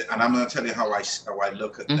I'm going to tell you how I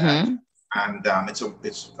look at that. And it's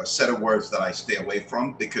a set of words that I stay away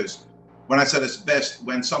from, because when I said it's best,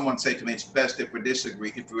 when someone say to me it's best if we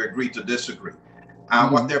agree to disagree,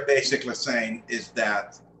 what they're basically saying is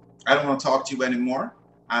that I don't want to talk to you anymore,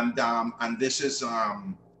 and this is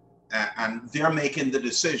and they're making the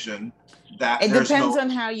decision that it depends on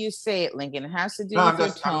how you say it, Lincoln. It has to do with your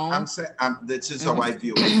tone. I'm saying this is how I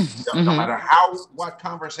view it. No matter what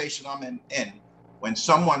conversation I'm in, when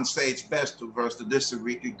someone say it's best to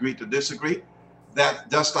agree to disagree, that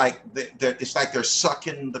just like it's like they're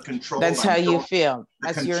sucking the control. That's how you feel.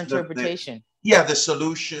 That's your interpretation. The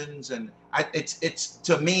solutions, and it's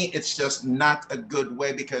to me, it's just not a good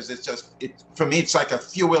way, because for me, it's like a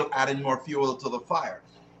fuel, adding more fuel to the fire.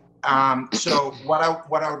 So what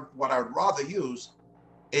I'd rather use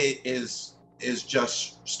is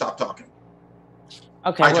just stop talking.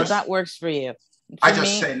 Okay, that works for you. I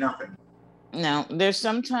just say nothing. No, there's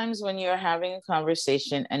sometimes when you're having a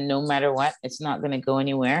conversation, and no matter what, it's not going to go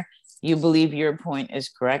anywhere. You believe your point is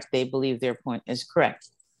correct. They believe their point is correct.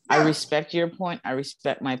 Yeah. I respect your point. I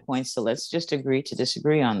respect my point. So let's just agree to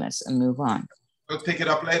disagree on this and move on. We'll pick it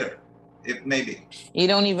up later. Maybe. You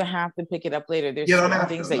don't even have to pick it up later. There's certain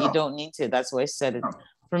things that you don't need to. That's why I said it.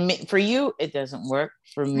 No. For you, it doesn't work.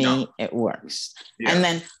 For me, it works. Yeah. And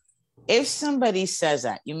then if somebody says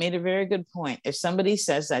that, you made a very good point. If somebody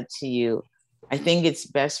says that to you, I think it's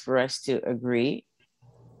best for us to agree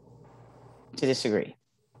to disagree.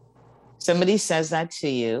 Somebody says that to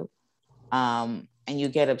you, and you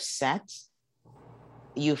get upset.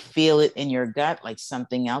 You feel it in your gut, like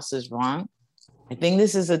something else is wrong. I think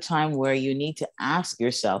this is a time where you need to ask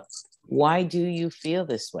yourself, why do you feel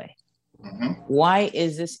this way? Why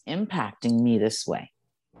is this impacting me this way?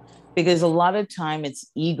 Because a lot of time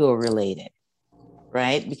it's ego related,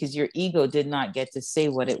 right? Because your ego did not get to say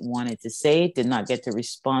what it wanted to say, did not get to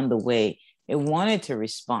respond the way it wanted to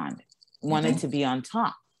respond, wanted to be on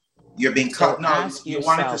top. You're being cut. No, you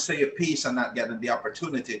wanted to say a piece and not getting the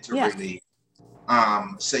opportunity to really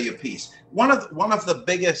say your piece. One of the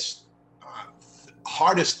biggest,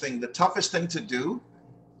 hardest thing, the toughest thing to do,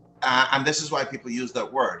 and this is why people use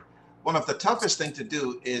that word. One of the toughest thing to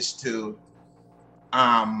do is to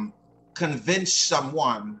convince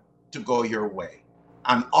someone to go your way.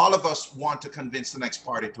 And all of us want to convince the next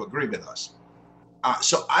party to agree with us.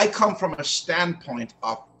 So I come from a standpoint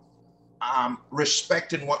of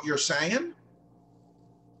respecting what you're saying,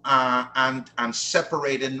 and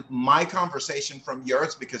separating my conversation from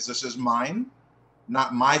yours, because this is mine,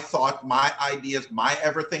 not my thought, my ideas, my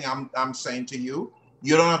everything I'm saying to you.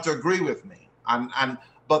 You don't have to agree with me.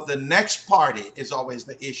 But the next party is always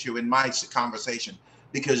the issue in my conversation,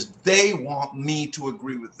 because they want me to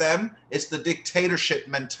agree with them. It's the dictatorship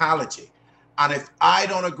mentality. And if I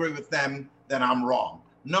don't agree with them, then I'm wrong.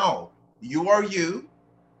 No, you are you.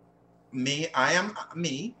 Me, I am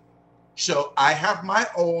me. So I have my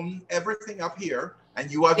own everything up here,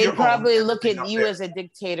 and you have your own. They probably look at you as a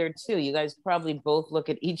dictator too. You guys probably both look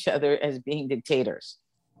at each other as being dictators.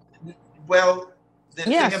 Well, the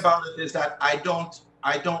thing about it is that I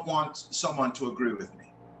don't want someone to agree with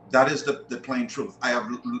me. That is the plain truth. I have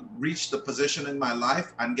reached the position in my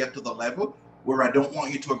life and get to the level where I don't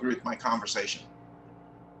want you to agree with my conversation.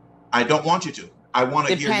 I don't want you to. I want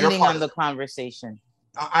to hear your part. Depending on the conversation.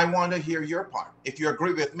 I want to hear your part. If you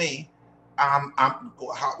agree with me,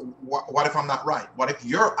 what if I'm not right? What if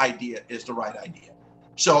your idea is the right idea?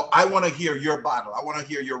 So I want to hear your battle. I want to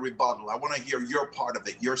hear your rebuttal. I want to hear your part of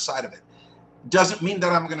it, your side of it. Doesn't mean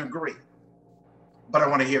that I'm going to agree, but I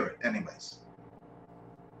want to hear it anyways.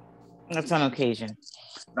 That's on occasion.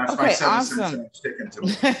 That's okay, my 7 awesome. cents and I'm sticking to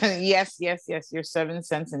it. Yes. Your 7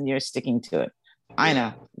 cents and you're sticking to it. I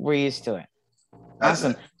know. We're used to it. That's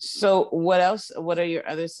awesome. it. So what else? What are your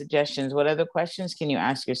other suggestions? What other questions can you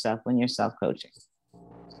ask yourself when you're self-coaching?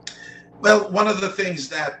 Well, one of the things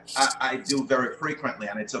that I do very frequently,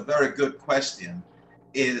 and it's a very good question,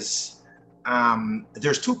 is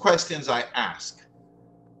there's 2 questions I ask.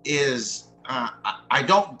 I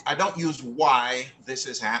don't use why this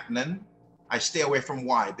is happening. I stay away from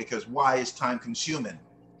why, because why is time consuming.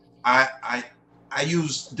 I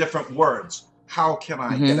use different words. How can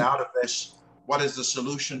I get out of this? What is the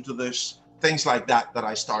solution to this? Things like that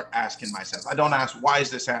I start asking myself. I don't ask, why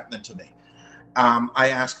is this happening to me? I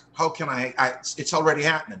ask, how can it's already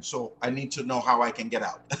happening, so I need to know how I can get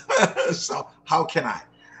out. So how can I?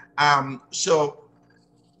 So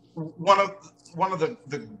one of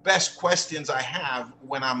the best questions I have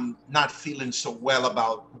when I'm not feeling so well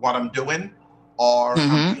about what I'm doing, or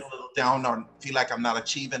I'm feeling a little down, or feel like I'm not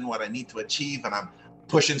achieving what I need to achieve, and I'm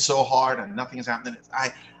pushing so hard and nothing is happening,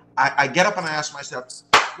 I get up and I ask myself,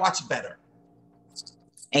 what's better?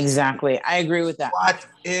 Exactly. I agree with that. What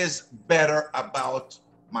is better about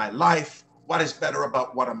my life? What is better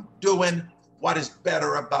about what I'm doing? What is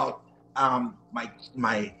better about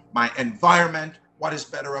my environment? What is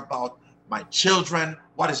better about my children?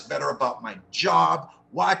 What is better about my job?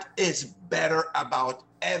 What is better about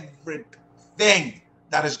everything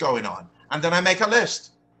that is going on? And then I make a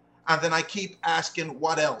list. And then I keep asking,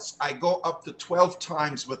 what else? I go up to 12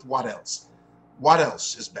 times with what else? What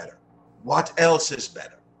else is better? What else is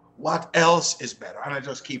better? What else is better? And I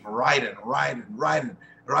just keep writing. I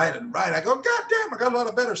go, God damn, I got a lot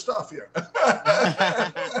of better stuff here.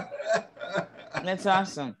 That's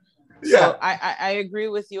awesome. Yeah. So I agree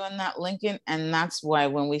with you on that, Lincoln. And that's why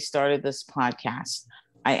when we started this podcast,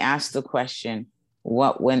 I asked the question,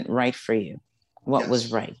 what went right for you? What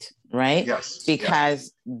was right? Right? Yes.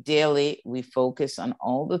 Because daily we focus on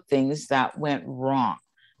all the things that went wrong.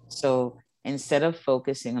 So instead of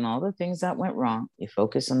focusing on all the things that went wrong, you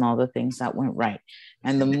focus on all the things that went right.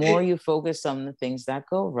 And the more you focus on the things that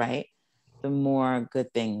go right, the more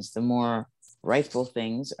good things, the more rightful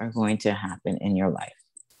things are going to happen in your life.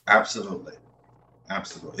 Absolutely.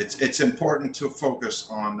 It's important to focus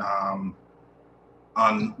on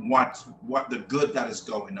what the good that is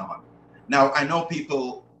going on. Now, I know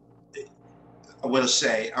people will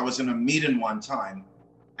say, I was in a meeting one time,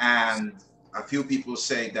 and a few people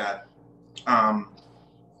say that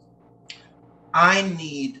I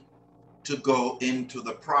need to go into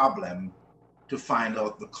the problem to find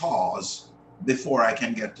out the cause before I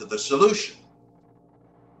can get to the solution.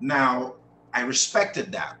 Now, I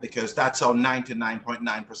respected that because that's how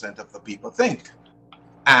 99.9% of the people think.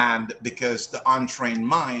 And because the untrained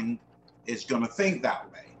mind is going to think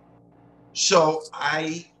that way. So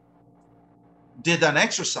I did an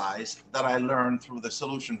exercise that I learned through the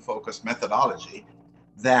solution-focused methodology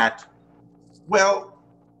that, well,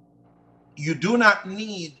 you do not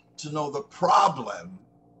need to know the problem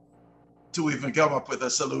to even come up with a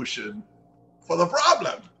solution for the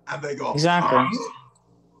problem. And they go, exactly.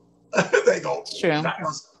 They go, it's true.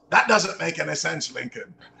 That doesn't make any sense,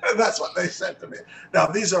 Lincoln. That's what they said to me. Now,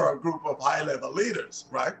 these are a group of high-level leaders,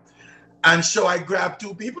 right? And so I grabbed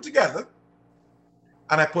 2 people together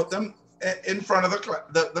and I put them in front of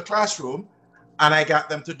the classroom, and I got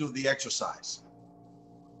them to do the exercise.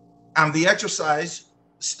 And the exercise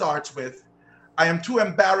starts with, I am too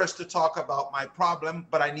embarrassed to talk about my problem,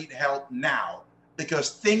 but I need help now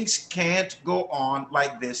because things can't go on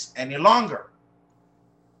like this any longer.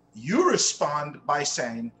 You respond by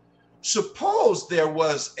saying, suppose there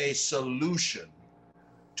was a solution,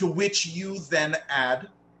 to which you then add,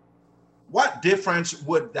 what difference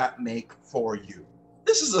would that make for you?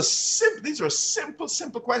 These are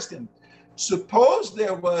simple questions. Suppose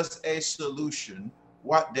there was a solution,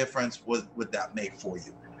 what difference would that make for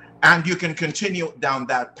you? And you can continue down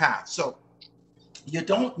that path. So you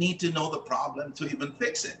don't need to know the problem to even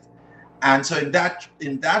fix it. And so in that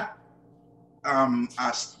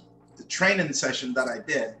the training session that I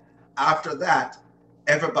did, after that,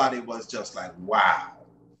 everybody was just like, wow.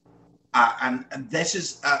 And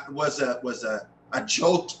this was a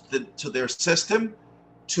jolt to their system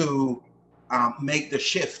to make the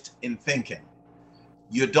shift in thinking.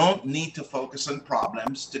 You don't need to focus on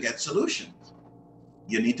problems to get solutions.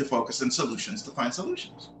 You need to focus on solutions to find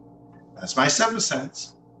solutions. That's my 7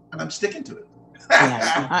 cents. and I'm sticking to it.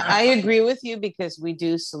 Yes, I agree with you because we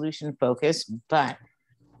do solution focus, but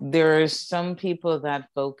there are some people that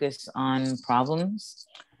focus on problems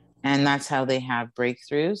and that's how they have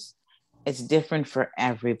breakthroughs. It's different for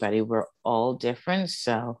everybody. We're all different.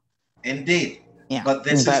 So, Indeed. yeah, But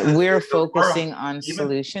but we're the world. focusing on Even,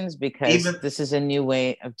 solutions because even, this is a new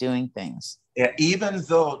way of doing things. yeah, even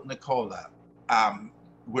though, Nicola,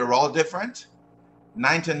 we're all different,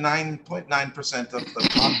 99.9% of the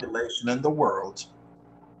population in the world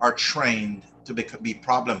are trained to be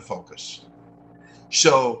problem focused.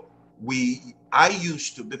 So I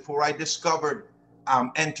used to, before I discovered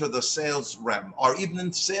enter the sales realm, or even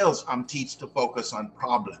in sales, I'm teach to focus on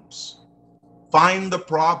problems. Find the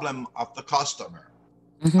problem of the customer,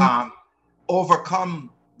 Mm-hmm.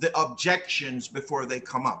 overcome the objections before they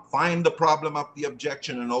come up. Find the problem of the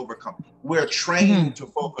objection and overcome. We're trained to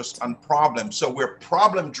focus on problems, so we're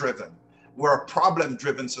problem driven. We're a problem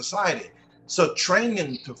driven society. So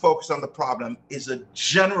training to focus on the problem is a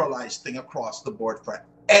generalized thing across the board for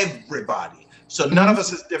everybody. So none of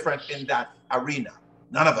us is different in that arena.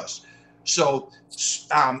 None of us. So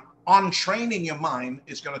untraining your mind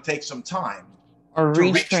is going to take some time. Or To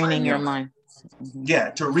retraining retrain your your mind. Yeah,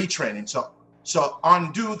 to retraining. So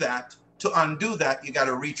undo that. To undo that, you got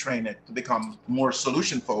to retrain it to become more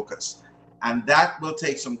solution focused, and that will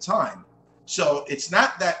take some time. So it's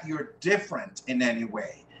not that you're different in any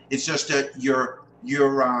way. It's just that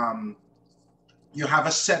you have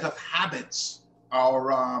a set of habits,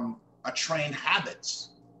 or a trained habits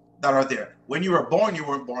that are there. When you were born, you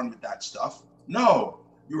weren't born with that stuff. No,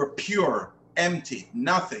 you were pure, empty,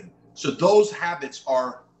 nothing. So those habits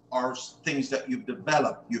are things that you've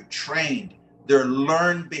developed, you've trained. They're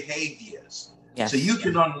learned behaviors. Yes. So you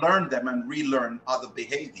can unlearn them and relearn other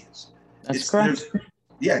behaviors. That's correct.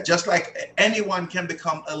 Yeah, just like anyone can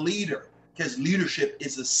become a leader, because leadership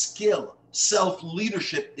is a skill.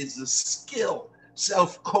 Self-leadership is a skill.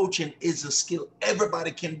 Self-coaching is a skill.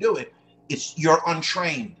 Everybody can do it. You're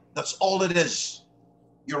untrained. That's all it is.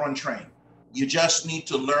 You're untrained. You just need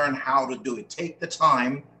to learn how to do it. Take the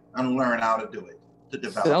time and learn how to do it, to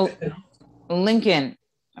develop it. Lincoln,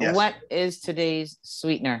 Yes. What is today's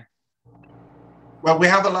sweetener? Well, we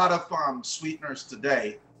have a lot of sweeteners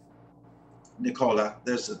today, Nicola.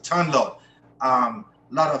 There's a ton load. A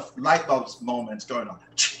lot of light bulbs moments going on.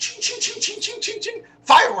 Ching, ching, ching, ching, ching, ching, ching.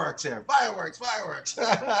 Fireworks here. Fireworks.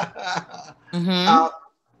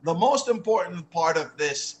 The most important part of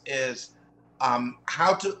this is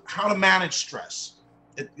how to manage stress.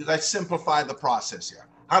 Let's simplify the process here.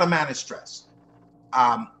 How to manage stress.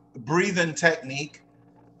 Breathing technique.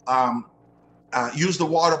 Use the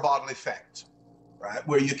water bottle effect, right?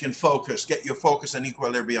 Where you can focus, get your focus and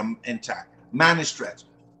equilibrium intact. Manage stress.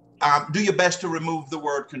 Do your best to remove the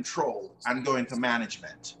word control and go into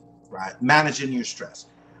management, right? Managing your stress.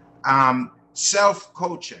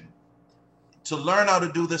 Self-coaching. To learn how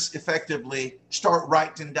to do this effectively, start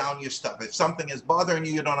writing down your stuff. If something is bothering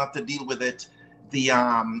you, you don't have to deal with it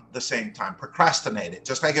the same time. Procrastinate it.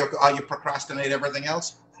 Just like you procrastinate everything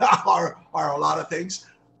else, or a lot of things.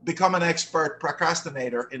 Become an expert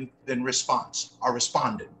procrastinator in response or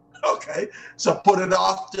responding. Okay, so put it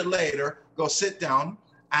off to later. Go sit down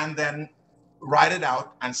and then write it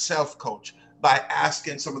out and self-coach by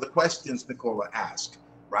asking some of the questions Nicola asked,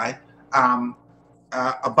 right?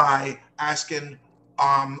 By asking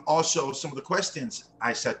also some of the questions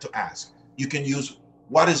I said to ask. You can use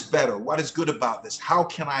what is better, what is good about this, how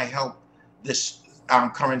can I help this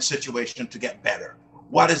current situation to get better?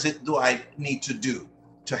 What is it do I need to do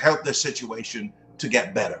to help the situation to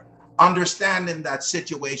get better? Understanding that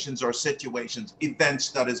situations are situations, events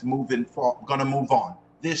that is gonna move on.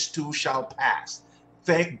 This too shall pass.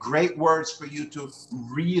 Great words for you to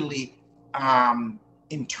really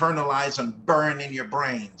internalize and burn in your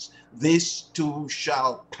brains. This too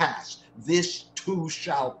shall pass. This too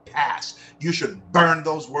shall pass. You should burn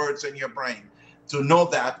those words in your brain to know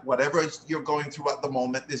that whatever you're going through at the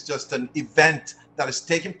moment is just an event that is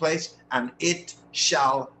taking place and it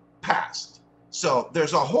shall pass. So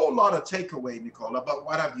there's a whole lot of takeaway, Nicola, but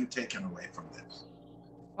what have you taken away from this?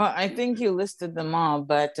 Well, I think you listed them all,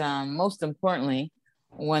 but most importantly,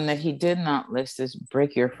 one that he did not list is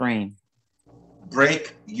break your frame.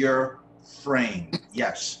 Break your frame.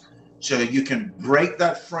 Yes. So you can break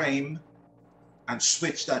that frame and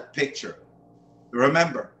switch that picture.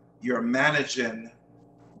 Remember, you're managing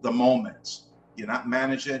the moments. You're not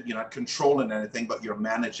managing, you're not controlling anything, but you're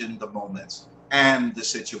managing the moments and the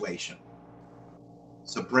situation.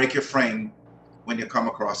 So break your frame when you come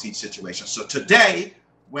across each situation. So today,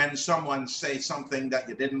 when someone says something that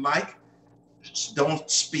you didn't like, don't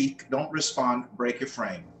speak, don't respond, break your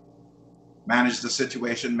frame. Manage the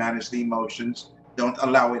situation, manage the emotions. Don't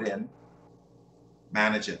allow it in.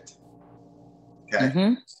 Manage it. Okay.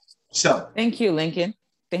 Mm-hmm. So. Thank you, Lincoln.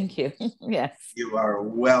 Thank you. Yes. You are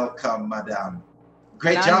welcome, madam.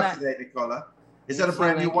 Great job today, Nicola. Is that a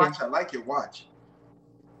brand new watch? I like your watch.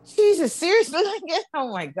 Jesus, seriously, Lincoln?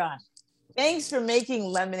 Oh my gosh. Thanks for making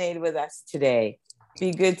lemonade with us today.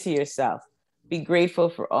 Be good to yourself. Be grateful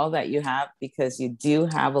for all that you have, because you do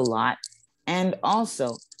have a lot. And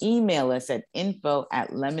also email us at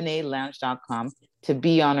info@lemonadelounge.com to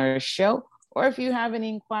be on our show. Or if you have any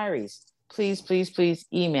inquiries, please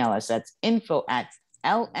email us. That's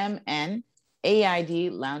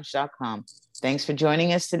info@lmnaidlounge.com. Thanks for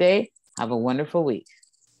joining us today. Have a wonderful week.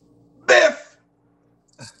 Biff!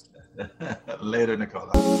 Later,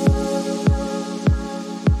 Nicola.